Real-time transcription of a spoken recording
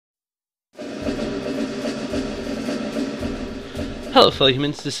Hello fellow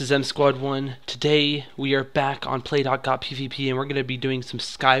humans, this is M Squad 1. Today we are back on play.got.pvp and we're going to be doing some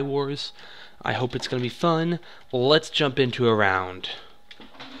Skywars. I hope it's going to be fun. Let's jump into a round.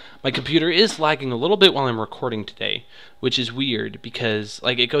 My computer is lagging a little bit while I'm recording today, which is weird because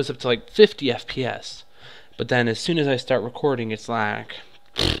it goes up to like 50 FPS. But then as soon as I start recording it's like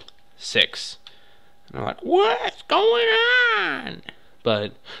 6. And I'm like, what's going on?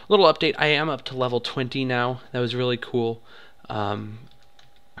 But little update, I am up to level 20 now. That was really cool. I've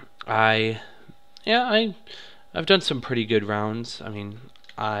done some pretty good rounds. I mean,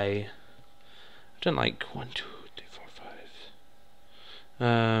 I've done like 1, 2, 3, 4,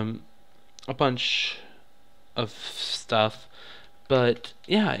 5, a bunch of stuff, but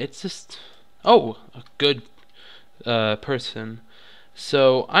yeah, it's just a good person.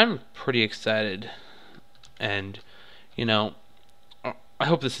 So I'm pretty excited, and you know, I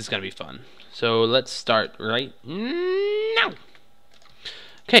hope this is gonna be fun. So let's start right now.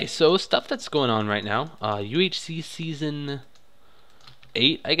 Okay, so stuff that's going on right now. UHC Season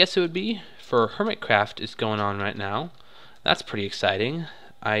 8, I guess it would be, for Hermitcraft is going on right now. That's pretty exciting.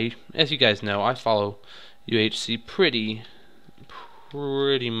 As you guys know, I follow UHC pretty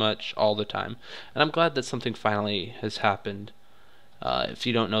much all the time. And I'm glad that something finally has happened. If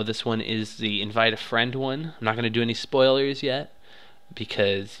you don't know, this one is the Invite a Friend one. I'm not going to do any spoilers yet,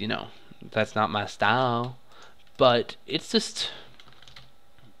 because, you know, that's not my style. But it's just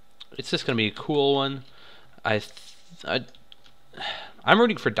gonna be a cool one. I'm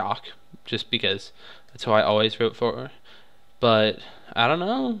rooting for Doc just because that's who I always root for. But I don't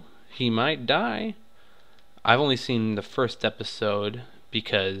know, he might die. I've only seen the first episode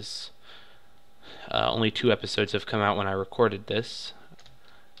because only 2 episodes have come out when I recorded this,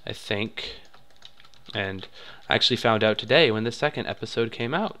 I think. And I actually found out today when the second episode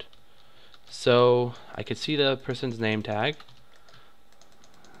came out. So I could see the person's name tag.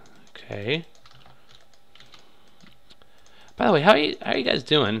 Okay. By the way, how are you guys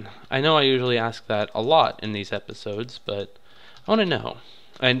doing? I know I usually ask that a lot in these episodes, but I want to know.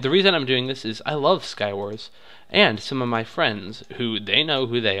 And the reason I'm doing this is I love Skywars, and some of my friends, who they know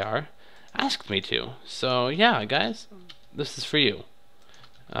who they are, asked me to. So yeah, guys, this is for you.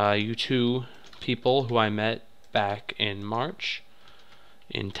 You 2 people who I met back in March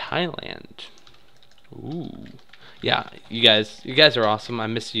in Thailand. Ooh. Yeah, you guys are awesome. I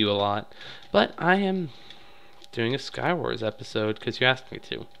miss you a lot. But I am doing a Skywars episode because you asked me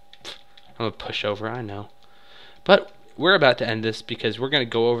to. I'm a pushover, I know. But we're about to end this because we're going to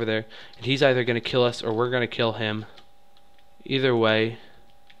go over there and he's either going to kill us or we're going to kill him. Either way,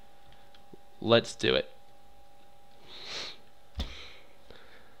 let's do it.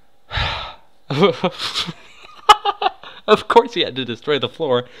 Of course he had to destroy the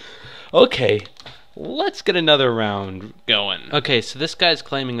floor. Okay, let's get another round going. Okay, so this guy's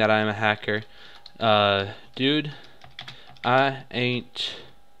claiming that I'm a hacker. Dude, I ain't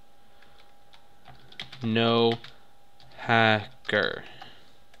no hacker.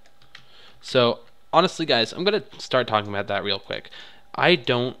 So, honestly guys, I'm gonna start talking about that real quick. I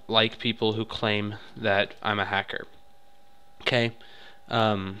don't like people who claim that I'm a hacker. Okay?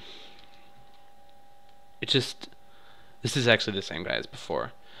 This is actually the same guy as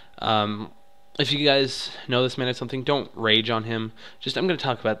before. If you guys know this man or something, don't rage on him. I'm going to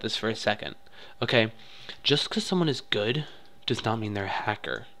talk about this for a second. Okay? Just because someone is good does not mean they're a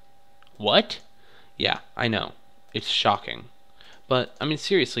hacker. What? Yeah, I know. It's shocking. But, I mean,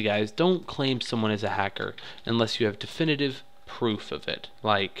 seriously, guys, don't claim someone is a hacker unless you have definitive proof of it.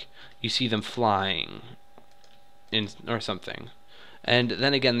 Like, you see them flying or something. And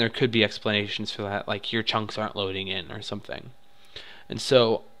then again, there could be explanations for that, like your chunks aren't loading in or something. And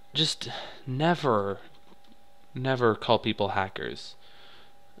so, just never call people hackers.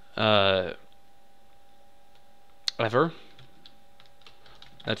 Ever.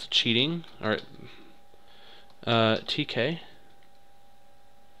 That's cheating. Or TK.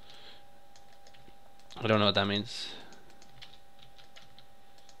 I don't know what that means.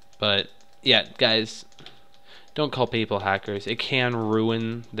 But, yeah, guys, don't call people hackers. It can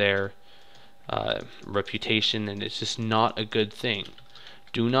ruin their reputation, and it's just not a good thing.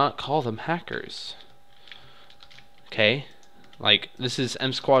 Do not call them hackers. Okay? Like, this is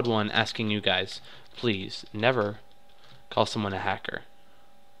M Squad 1 asking you guys, please, never call someone a hacker.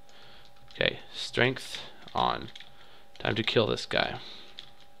 Okay, strength on. Time to kill this guy.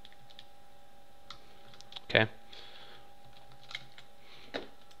 Okay.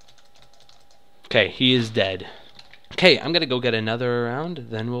 Okay, he is dead. Okay, I'm gonna go get another round,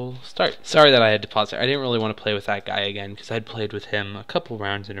 then we'll start. Sorry that I had to pause there. I didn't really want to play with that guy again, because I'd played with him a couple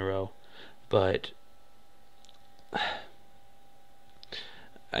rounds in a row. But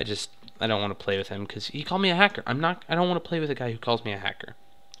I don't want to play with him because he called me a hacker. I don't want to play with a guy who calls me a hacker,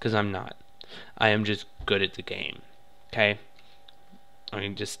 because I'm not. I am just good at the game. Okay? I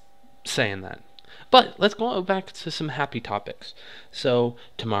mean, just saying that. But let's go back to some happy topics. So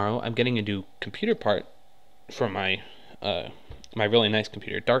tomorrow I'm getting a new computer part for my my really nice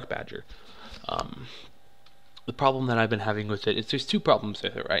computer, Dark Badger. The problem that I've been having with it is there's two problems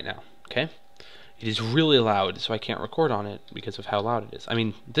with it right now. Okay? It is really loud, so I can't record on it because of how loud it is. I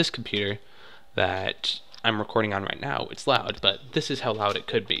mean, this computer that I'm recording on right now, it's loud, but this is how loud it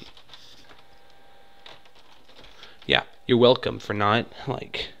could be. Yeah, you're welcome for not,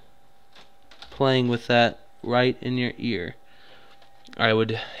 like, playing with that right in your ear. I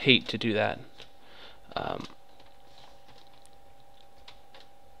would hate to do that.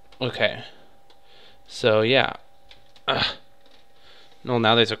 Okay. So, yeah. Well,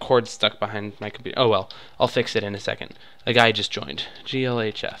 now there's a cord stuck behind my computer. Oh well, I'll fix it in a second. A guy just joined.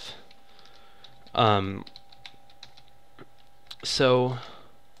 GLHF. So,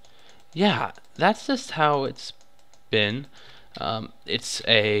 yeah, that's just how it's been. It's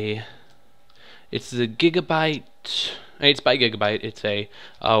the Gigabyte. It's by Gigabyte. It's a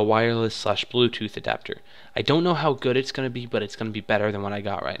wireless / Bluetooth adapter. I don't know how good it's going to be, but it's going to be better than what I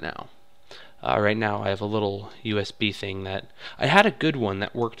got right now. Right now I have a little USB thing that I had a good one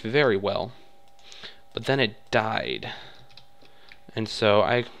that worked very well, but then it died, and so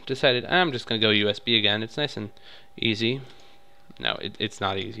I decided I'm just gonna go USB again. It's nice and easy. No, it's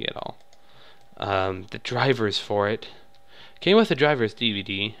not easy at all. The drivers for it came with the drivers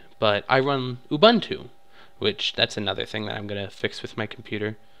DVD, but I run Ubuntu, which that's another thing that I'm gonna fix with my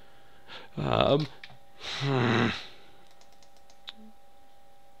computer.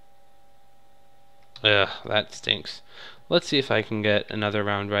 Ugh, that stinks. Let's see if I can get another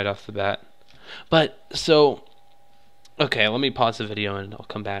round right off the bat. But, so, okay, let me pause the video and I'll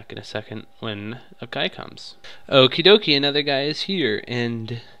come back in a second when a guy comes. Okie dokie, another guy is here,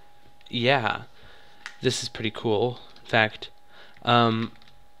 and yeah, this is pretty cool. In fact, yeah,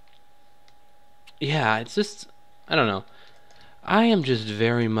 it's just, I don't know. I am just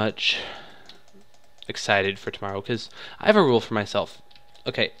very much excited for tomorrow because I have a rule for myself.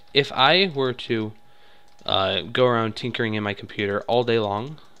 Okay, if I were to go around tinkering in my computer all day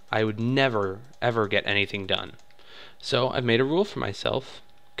long, I would never ever get anything done. So I've made a rule for myself.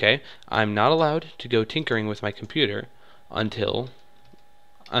 Okay, I'm not allowed to go tinkering with my computer unless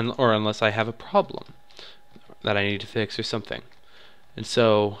I have a problem that I need to fix or something. And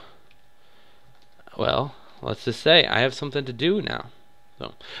so, well, let's just say I have something to do now.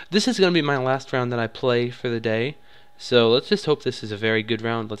 So this is going to be my last round that I play for the day. So let's just hope this is a very good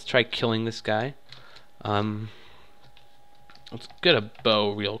round. Let's try killing this guy. Let's get a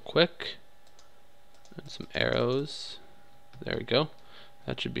bow real quick and some arrows. There we go.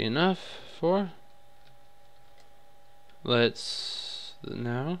 That should be enough for. Let's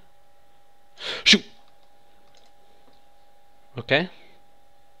now shoot. Okay.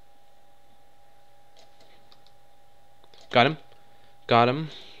 Got him. Got him.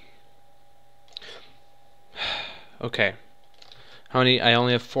 Okay. How many? I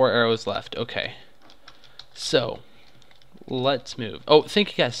only have 4 arrows left. Okay. So, let's move. Oh,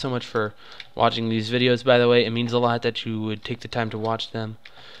 thank you guys so much for watching these videos, by the way. It means a lot that you would take the time to watch them.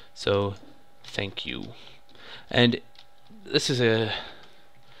 So, thank you. And this is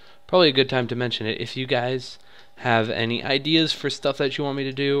probably a good time to mention it. If you guys have any ideas for stuff that you want me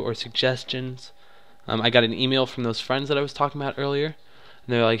to do or suggestions, I got an email from those friends that I was talking about earlier, and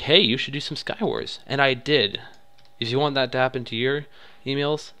they're like, hey, you should do some Skywars. And I did. If you want that to happen to your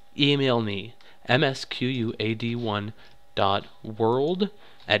emails, email me.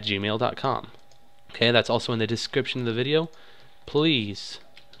 msquad.world@gmail.com. Okay, that's also in the description of the video. Please,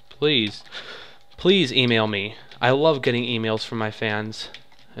 please, please email me. I love getting emails from my fans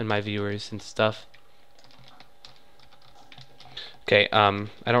and my viewers and stuff. Okay, I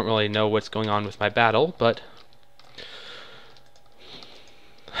don't really know what's going on with my battle, but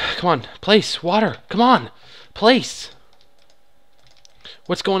come on, place, water, come on, place.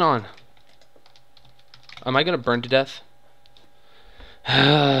 What's going on? Am I gonna burn to death?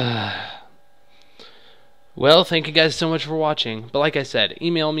 Well, thank you guys so much for watching. But like I said,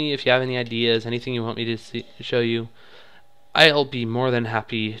 email me if you have any ideas, anything you want me to show you. I'll be more than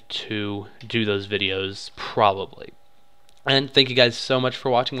happy to do those videos, probably. And thank you guys so much for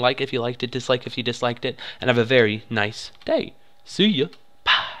watching. Like if you liked it, dislike if you disliked it, and have a very nice day. See ya.